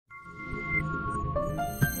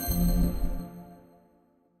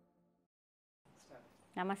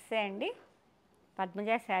నమస్తే అండి.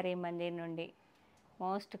 పద్మజ శారీ మందిర్ నుండి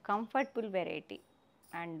most comfortable variety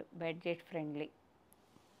and budget friendly,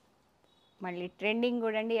 మళ్ళీ ట్రెండింగ్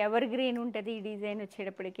కూడా అండి. ఎవర్ గ్రీన్ ఉంటుంది ఈ డిజైన్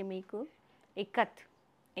వచ్చేటప్పటికి. మీకు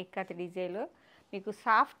ఇక్కత్ డిజైన్లో మీకు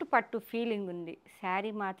సాఫ్ట్ పట్టు ఫీలింగ్ ఉంది.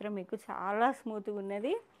 శారీ మాత్రం మీకు చాలా స్మూత్గా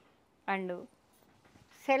ఉన్నది and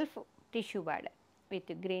self tissue border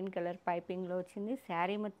with green colour పైపింగ్లో వచ్చింది.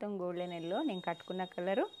 శారీ మొత్తం గోల్డెన్ ఎల్లో, నేను కట్టుకున్న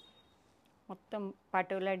కలరు మొత్తం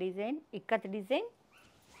patola design, ikat design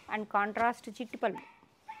and contrast చిట్టి పళ్ళు.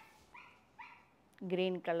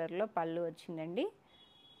 గ్రీన్ కలర్లో పళ్ళు వచ్చిందండి.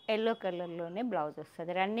 ఎల్లో కలర్లోనే బ్లౌజ్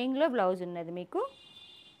వస్తుంది. రన్నింగ్లో బ్లౌజ్ ఉన్నది మీకు.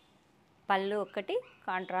 పళ్ళు ఒకటి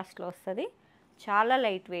కాంట్రాస్ట్లో వస్తుంది. చాలా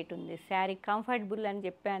లైట్ వెయిట్ ఉంది శారీ. కంఫర్టబుల్ అని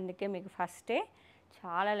చెప్పే అందుకే మీకు ఫస్టే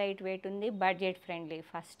చాలా లైట్ వెయిట్ ఉంది. Budget friendly.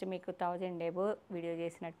 ఫస్ట్ మీకు 1000 ఎబో వీడియో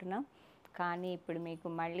చేసినట్టున్నాం, కానీ ఇప్పుడు మీకు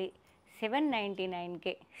మళ్ళీ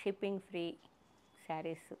 799కే షిప్పింగ్ ఫ్రీ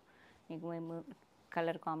శారీస్ మీకు మేము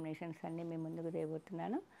కలర్ కాంబినేషన్స్ అన్నీ మీ ముందుకు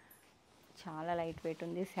తేబోతున్నాను. చాలా లైట్ వెయిట్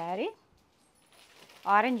ఉంది శారీ.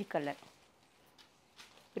 ఆరెంజ్ కలర్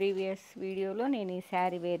ప్రీవియస్ వీడియోలో నేను ఈ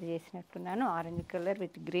శారీ వేర్ చేసినట్టున్నాను. Orange colour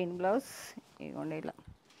with green blouse. ఇదిగోండి ఇలా.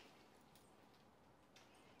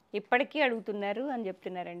 ఇప్పటికీ అడుగుతున్నారు అని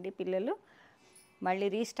చెప్తున్నారండి పిల్లలు. మళ్ళీ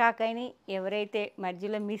రీస్టాక్ అయినాయి. ఎవరైతే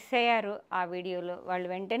మధ్యలో మిస్ అయ్యారో ఆ వీడియోలో వాళ్ళు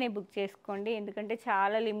వెంటనే బుక్ చేసుకోండి. ఎందుకంటే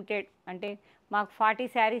చాలా లిమిటెడ్, అంటే మాకు 40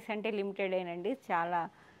 శారీస్ అంటే లిమిటెడ్ అయినండి. చాలా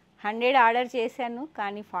 100 ఆర్డర్ చేశాను,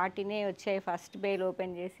 కానీ 40నే వచ్చాయి. ఫస్ట్ బేల్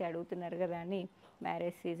ఓపెన్ చేసి అడుగుతున్నారు కదా అని.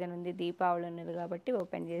 మ్యారేజ్ సీజన్ ఉంది, దీపావళి ఉన్నది కాబట్టి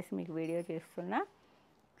ఓపెన్ చేసి మీకు వీడియో చేస్తున్నా.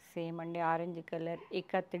 సేమ్ అండి, ఆరెంజ్ కలర్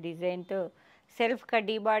ఇక్కత్ డిజైన్తో సెల్ఫ్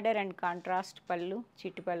కడ్డీ బార్డర్ అండ్ కాంట్రాస్ట్ పళ్ళు,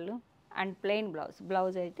 చిట్టి పళ్ళు అండ్ ప్లెయిన్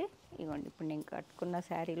బ్లౌజ్ అయితే ఇవ్వండి. ఇప్పుడు నేను కట్టుకున్న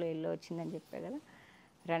శారీలో ఎల్లో వచ్చిందని చెప్పా కదా.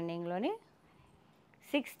 రన్నింగ్లోనే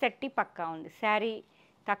 630 పక్కా ఉంది శారీ.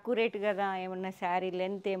 తక్కువ రేటు కదా, ఏమన్నా శారీ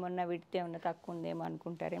లెంత్ ఏమన్నా విడితే ఏమన్నా తక్కువ ఉందేమో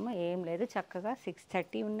అనుకుంటారేమో. ఏం లేదు, చక్కగా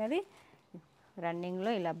 630 ఉన్నది.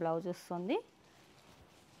 రన్నింగ్లో ఇలా బ్లౌజ్ వస్తుంది,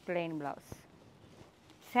 ప్లెయిన్ బ్లౌజ్.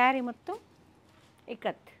 శారీ మొత్తం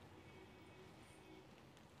ikat.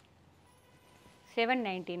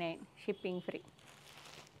 799 shipping free.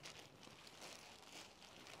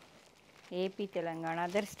 AP, Telangana,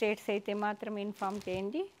 other states అయితే మాత్రం ఇన్ఫామ్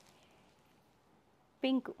చేయండి.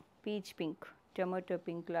 Pink, peach pink, tomato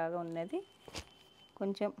pink లాగా ఉన్నది.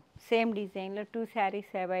 కొంచెం సేమ్ డిజైన్లో 2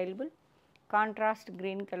 saris available. Contrast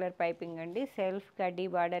green colour piping అండి. సెల్ఫ్ కడ్డీ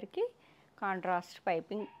బార్డర్కి కాంట్రాస్ట్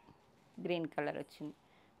పైపింగ్ గ్రీన్ కలర్ వచ్చింది.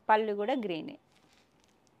 పళ్ళు కూడా గ్రీనే.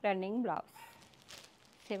 Running blouse.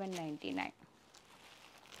 799.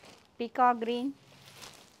 పీకా గ్రీన్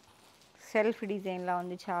సెల్ఫ్ డిజైన్లా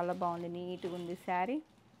ఉంది, చాలా బాగుంది, నీట్గా ఉంది శారీ.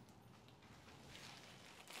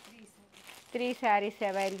 3 శారీస్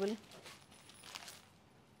అవైలబుల్.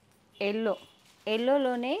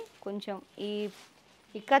 ఎల్లోలోనే కొంచెం ఈ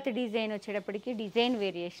ఇక్కత్ డిజైన్ వచ్చేటప్పటికి డిజైన్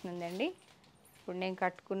వేరియేషన్ ఉందండి. ఇప్పుడు నేను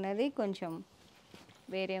కట్టుకున్నది కొంచెం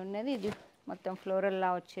వేరే ఉన్నది. ఇది మొత్తం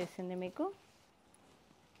ఫ్లోరల్లా వచ్చేసింది మీకు.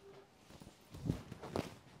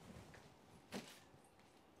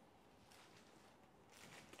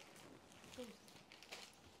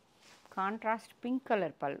 కాంట్రాస్ట్ పింక్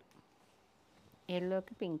కలర్ పళ్ళు,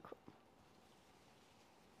 ఎల్లోకి పింక్.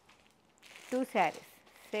 2 శారీస్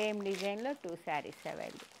సేమ్ డిజైన్లో 2 శారీస్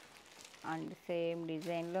అవైలబుల్. అండ్ సేమ్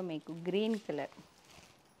డిజైన్లో మీకు green colour,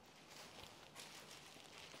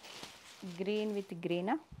 green with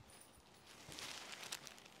గ్రీనా.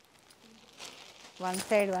 1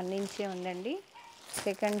 side 1 ఇంచే ఉందండి.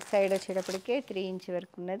 సెకండ్ సైడ్ వచ్చేటప్పటికే 3 ఇంచ్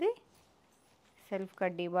వరకు ఉన్నది. సెల్ఫ్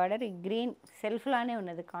కడ్డీ బార్డర్. ఈ గ్రీన్ సెల్ఫ్ లానే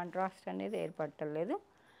ఉన్నది, కాంట్రాస్ట్ అనేది ఏర్పడలేదు.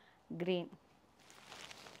 గ్రీన్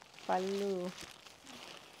పళ్ళు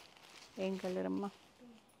ఏం కలర్ అమ్మా?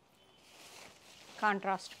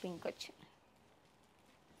 కాంట్రాస్ట్ పింక్ వచ్చింది.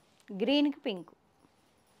 గ్రీన్కి పింక్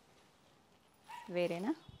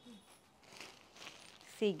వేరేనా?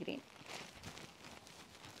 Sea green.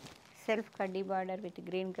 సెల్ఫ్ కడ్డీ border with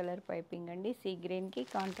green colour piping అండి. సీ గ్రీన్కి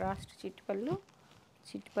కాంట్రాస్ట్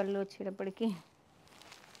చిట్టుపళ్ళు వచ్చేటప్పటికి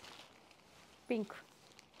పింక్,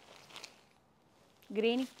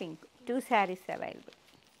 గ్రీన్కి పింక్. 2 శారీస్ అవైలబుల్.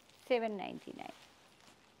 799.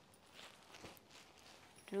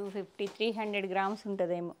 250-300 గ్రామ్స్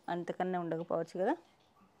ఉంటుందేమో, అంతకన్నా ఉండకపోవచ్చు కదా.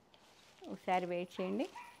 ఒకసారి వెయిట్ చేయండి.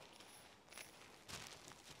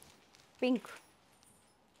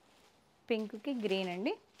 పింక్కి గ్రీన్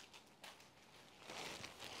అండి.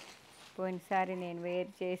 పోయినసారి నేను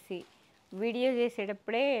వేర్ చేసి వీడియో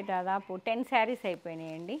చేసేటప్పుడే దాదాపు 10 శారీస్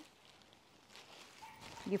అయిపోయినాయండి.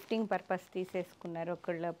 గిఫ్టింగ్ పర్పస్ తీసేసుకున్నారు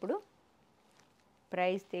ఒకళ్ళప్పుడు.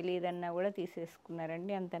 ప్రైస్ తెలియదన్నా కూడా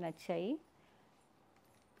తీసేసుకున్నారండి, అంత నచ్చాయి.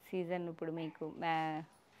 సీజన్ ఇప్పుడు మీకు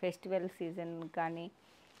ఫెస్టివల్ సీజన్ కానీ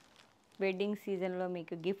వెడ్డింగ్ సీజన్లో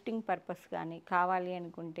మీకు గిఫ్టింగ్ పర్పస్ కానీ కావాలి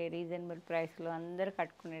అనుకుంటే రీజనబుల్ ప్రైస్లో అందరూ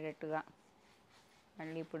కట్టుకునేటట్టుగా,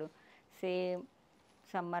 మళ్ళీ ఇప్పుడు సేమ్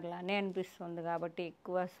సమ్మర్లానే అనిపిస్తుంది కాబట్టి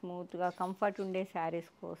ఎక్కువ స్మూత్గా కంఫర్ట్ ఉండే శారీస్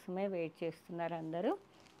కోసమే వెయిట్ చేస్తున్నారు అందరూ.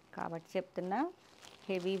 కాబట్టి చెప్తున్నా,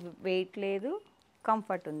 హెవీ వెయిట్ లేదు,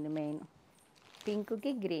 కంఫర్ట్ ఉంది. మెయిన్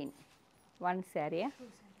పింక్కి గ్రీన్ 1 శారీ,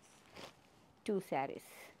 2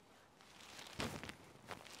 శారీస్.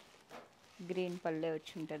 గ్రీన్ పల్లె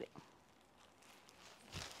వచ్చి ఉంటుంది.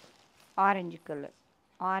 ఆరెంజ్ కలర్,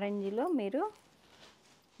 ఆరెంజ్లో మీరు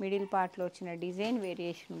మిడిల్ పార్ట్లో వచ్చిన డిజైన్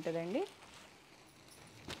వేరియేషన్ ఉంటుందండి.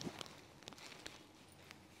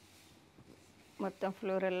 మొత్తం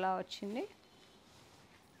ఫ్లోరల్లా వచ్చింది.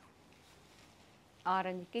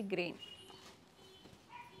 ఆరెంజ్కి గ్రీన్,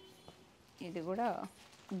 ఇది కూడా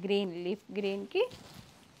గ్రీన్ లీఫ్ గ్రీన్కి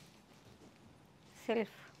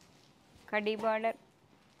self khadi border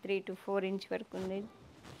 3 to 4 inch వరకు ఉంది.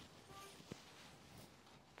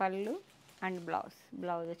 పళ్ళు అండ్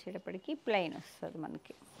బ్లౌజ్ వచ్చేటప్పటికి ప్లెయిన్ వస్తుంది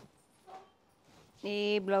మనకి. ఏ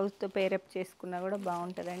బ్లౌజ్తో పేరప్ చేసుకున్నా కూడా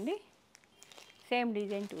బాగుంటుందండి. Same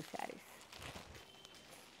design 2 saris.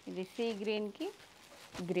 ఇది సీ గ్రీన్కి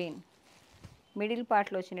గ్రీన్, మిడిల్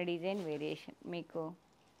పార్ట్లో వచ్చిన డిజైన్ వేరియేషన్. మీకు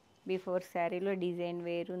బిఫోర్ శారీలో డిజైన్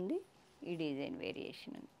వేరుంది, ఈ డిజైన్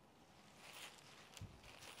వేరియేషన్ ఉంది.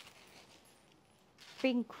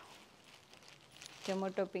 పింక్,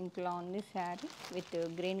 టొమాటో పింక్లా ఉంది sari with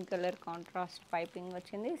green colour contrast piping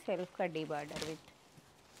వచ్చింది. సెల్ఫ్ కడ్డీ బార్డర్ విత్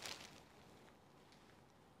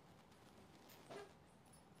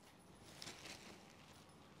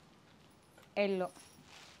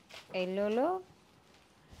ఎల్లోలో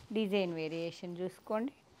డిజైన్ వేరియేషన్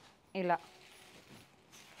చూసుకోండి. ఇలా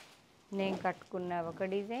నేను కట్టుకున్న ఒక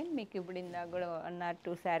డిజైన్, మీకు ఇప్పుడు ఇందాక కూడా 1 or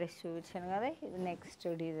 2 శారీస్ చూపించాను కదా, ఇది నెక్స్ట్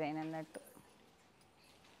డిజైన్ అన్నట్టు.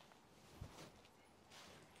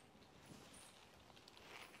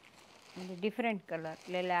 ఇది డిఫరెంట్ కలర్,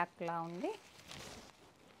 లెలాక్లా ఉంది.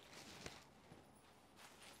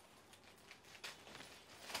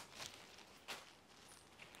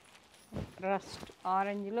 రస్ట్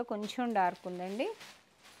ఆరెంజ్లో కొంచెం డార్క్ ఉందండి.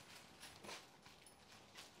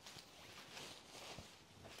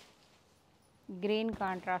 గ్రీన్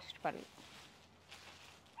కాంట్రాస్ట్ పళ్ళు.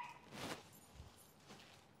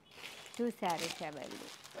 2 శారీస్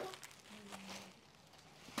అవైలబుల్.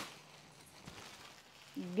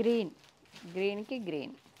 గ్రీన్కి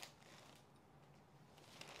గ్రీన్,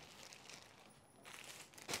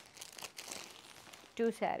 టూ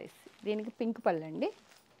శారీస్. దీనికి పింక్ పళ్ళు అండి,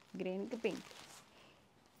 గ్రీన్కి పింక్.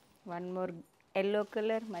 1 more ఎల్లో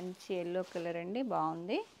కలర్, మంచి ఎల్లో కలర్ అండి,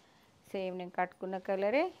 బాగుంది. సేమ్ నేను కట్టుకున్న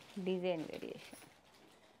కలరే, design variation.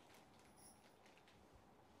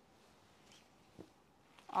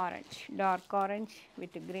 Orange, dark orange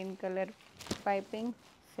with green colour piping,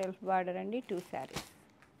 self border అండి. 2 saris.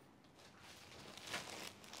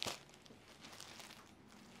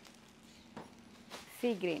 Sea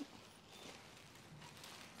green,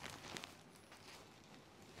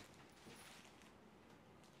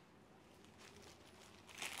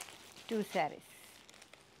 two saris.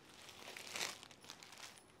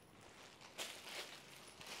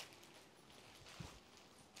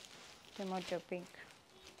 Tomato pink.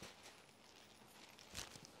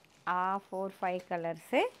 ఆ 4-5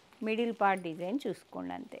 కలర్సే, మిడిల్ పార్ట్ డిజైన్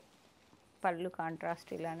చూసుకోండి అంతే. పళ్ళు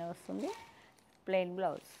కాంట్రాస్ట్ ఇలానే వస్తుంది, ప్లెయిన్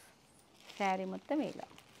బ్లౌజ్. శారీ మొత్తం ఇలా.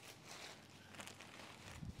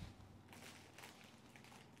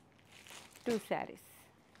 Two saris.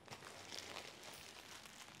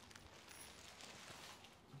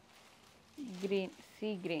 Green, sea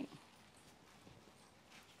green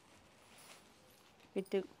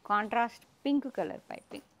with contrast pink colour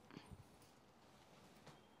piping.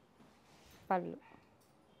 పళ్ళు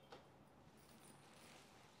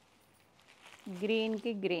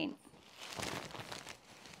గ్రీన్కి green,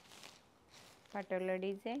 patola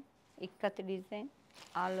design, ikat design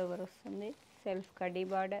all over వస్తుంది. Self khadi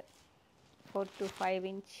border 4 to 5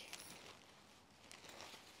 inch.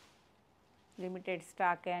 Limited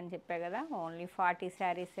స్టాకే అని చెప్పా కదా, ఓన్లీ 40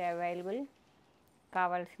 శారీస్ అవైలబుల్.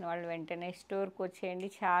 కావాల్సిన వాళ్ళు వెంటనే స్టోర్కి వచ్చేయండి.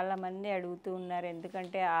 చాలామంది అడుగుతూ ఉన్నారు,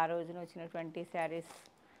 ఎందుకంటే ఆ రోజున వచ్చిన 20 శారీస్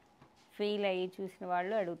ఫీల్ అయ్యి చూసిన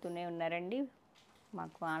వాళ్ళు అడుగుతూనే ఉన్నారండి.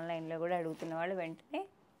 మాకు ఆన్లైన్లో కూడా అడుగుతున్న వాళ్ళు వెంటనే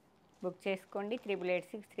బుక్ చేసుకోండి.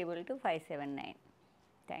 8886222579.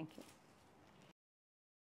 Thank you.